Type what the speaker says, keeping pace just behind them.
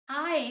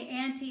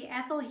Auntie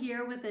Ethel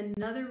here with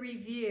another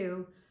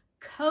review,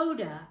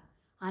 CODA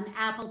on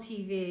Apple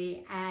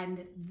TV,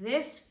 and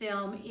this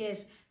film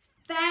is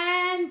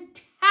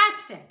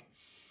fantastic.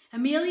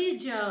 Emilia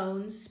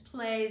Jones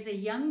plays a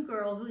young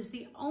girl who's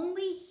the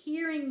only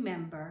hearing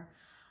member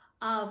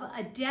of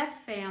a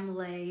deaf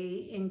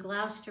family in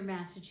Gloucester,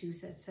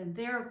 Massachusetts, and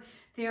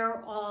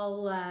they're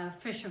all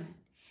fishermen.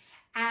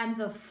 And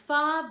the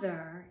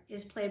father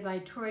is played by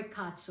Troy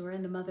Kotsur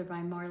and the mother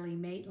by Marlee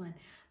Maitland.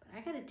 But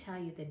I gotta tell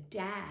you, the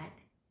dad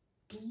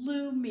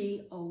blew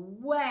me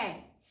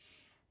away.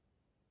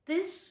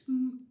 This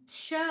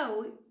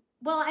show,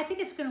 well, I think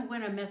it's gonna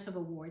win a mess of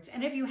awards.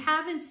 And if you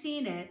haven't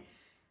seen it,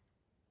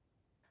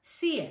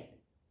 see it.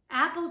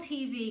 Apple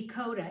TV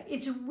CODA.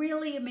 It's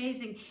really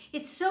amazing.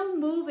 It's so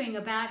moving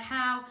about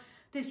how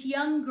this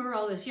young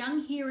girl, this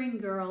young hearing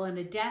girl in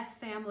a deaf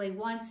family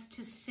wants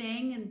to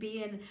sing and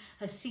be in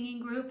a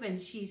singing group,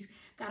 and she's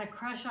got a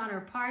crush on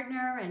her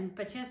partner,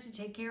 but she has to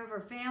take care of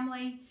her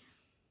family.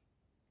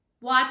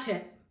 Watch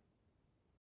it.